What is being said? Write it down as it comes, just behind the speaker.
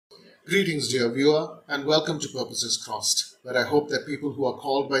Greetings, dear viewer, and welcome to Purposes Crossed, where I hope that people who are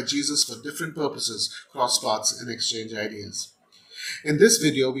called by Jesus for different purposes cross paths and exchange ideas. In this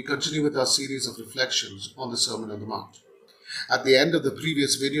video, we continue with our series of reflections on the Sermon on the Mount. At the end of the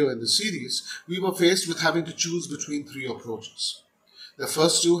previous video in the series, we were faced with having to choose between three approaches. The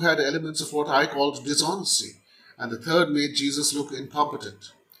first two had elements of what I called dishonesty, and the third made Jesus look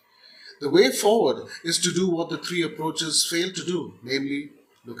incompetent. The way forward is to do what the three approaches failed to do, namely,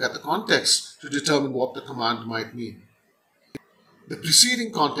 look at the context to determine what the command might mean. The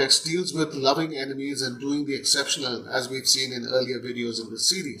preceding context deals with loving enemies and doing the exceptional, as we've seen in earlier videos in this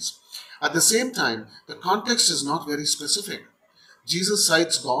series. At the same time, the context is not very specific. Jesus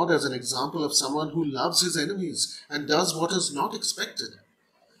cites God as an example of someone who loves his enemies and does what is not expected.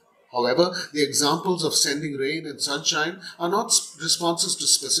 However, the examples of sending rain and sunshine are not responses to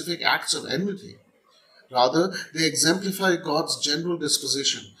specific acts of enmity. Rather, they exemplify God's general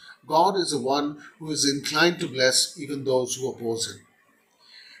disposition. God is the one who is inclined to bless even those who oppose him.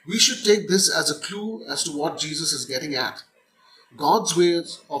 We should take this as a clue as to what Jesus is getting at. God's way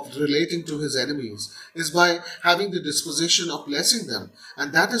of relating to his enemies is by having the disposition of blessing them,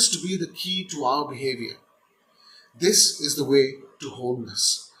 and that is to be the key to our behavior. This is the way to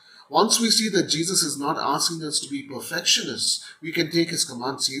wholeness. Once we see that Jesus is not asking us to be perfectionists, we can take his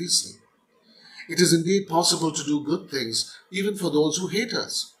command seriously. It is indeed possible to do good things, even for those who hate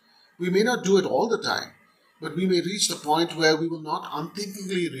us. We may not do it all the time, but we may reach the point where we will not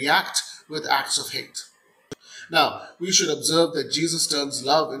unthinkingly react with acts of hate. Now, we should observe that Jesus turns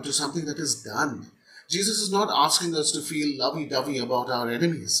love into something that is done. Jesus is not asking us to feel lovey-dovey about our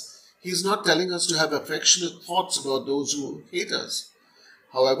enemies. He is not telling us to have affectionate thoughts about those who hate us.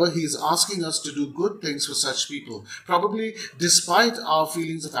 However, he is asking us to do good things for such people, probably despite our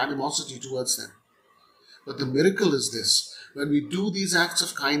feelings of animosity towards them. But the miracle is this: when we do these acts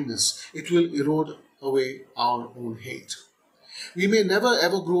of kindness, it will erode away our own hate. We may never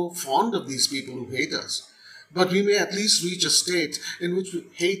ever grow fond of these people who hate us, but we may at least reach a state in which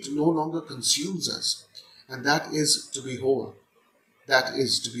hate no longer consumes us, and that is to be whole. That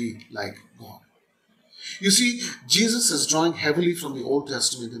is to be like God. You see, Jesus is drawing heavily from the Old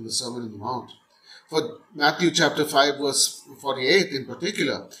Testament in the Sermon on the Mount. For Matthew chapter 5 verse 48 in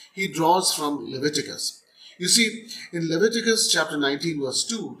particular, he draws from Leviticus. You see, in Leviticus chapter 19 verse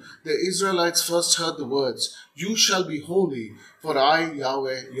 2, the Israelites first heard the words, "You shall be holy, for I,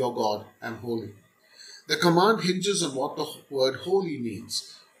 Yahweh, your God, am holy." The command hinges on what the word holy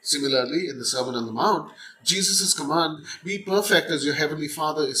means. Similarly, in the Sermon on the Mount, Jesus' command, "Be perfect as your heavenly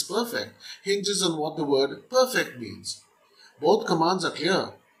Father is perfect," hinges on what the word perfect means. Both commands are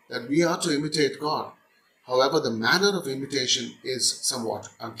clear, that we are to imitate God. However, the manner of imitation is somewhat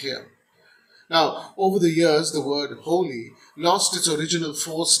unclear. Now, over the years, the word holy lost its original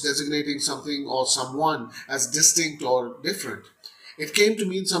force designating something or someone as distinct or different. It came to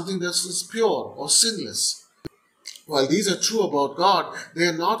mean something that is pure or sinless. While these are true about God, they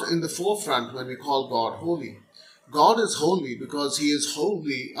are not in the forefront when we call God holy. God is holy because he is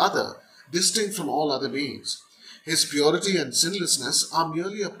wholly other, distinct from all other beings. His purity and sinlessness are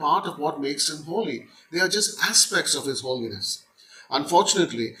merely a part of what makes him holy. They are just aspects of his holiness.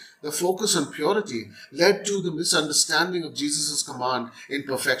 Unfortunately, the focus on purity led to the misunderstanding of Jesus' command in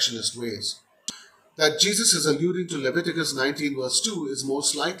perfectionist ways. That Jesus is alluding to Leviticus 19 verse 2 is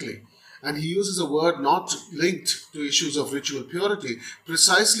most likely, and he uses a word not linked to issues of ritual purity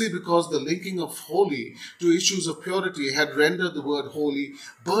precisely because the linking of holy to issues of purity had rendered the word holy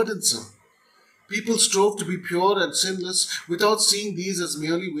burdensome. People strove to be pure and sinless without seeing these as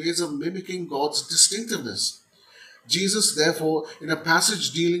merely ways of mimicking God's distinctiveness. Jesus, therefore, in a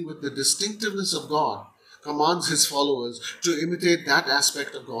passage dealing with the distinctiveness of God, commands his followers to imitate that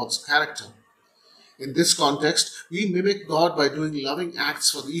aspect of God's character. In this context, we mimic God by doing loving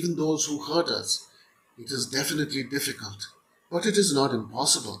acts for even those who hurt us. It is definitely difficult, but it is not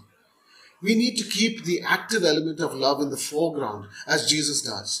impossible. We need to keep the active element of love in the foreground, as Jesus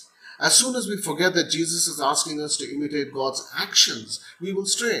does. As soon as we forget that Jesus is asking us to imitate God's actions, we will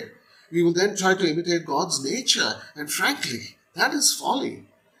stray. We will then try to imitate God's nature, and frankly, that is folly.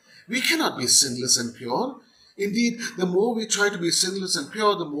 We cannot be sinless and pure. Indeed, the more we try to be sinless and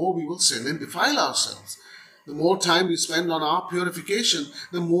pure, the more we will sin and defile ourselves. The more time we spend on our purification,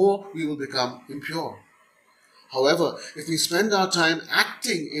 the more we will become impure. However, if we spend our time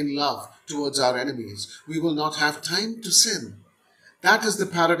acting in love towards our enemies, we will not have time to sin. That is the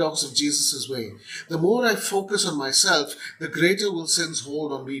paradox of Jesus' way. The more I focus on myself, the greater will sin's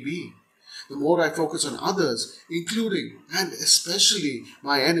hold on me be. The more I focus on others, including and especially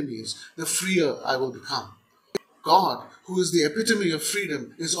my enemies, the freer I will become. God, who is the epitome of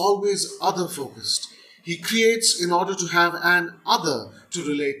freedom, is always other-focused. He creates in order to have an other to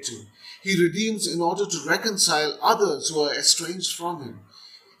relate to. He redeems in order to reconcile others who are estranged from him.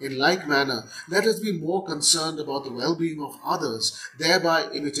 In like manner, let us be more concerned about the well-being of others, thereby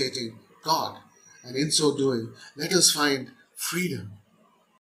imitating God. And in so doing, let us find freedom.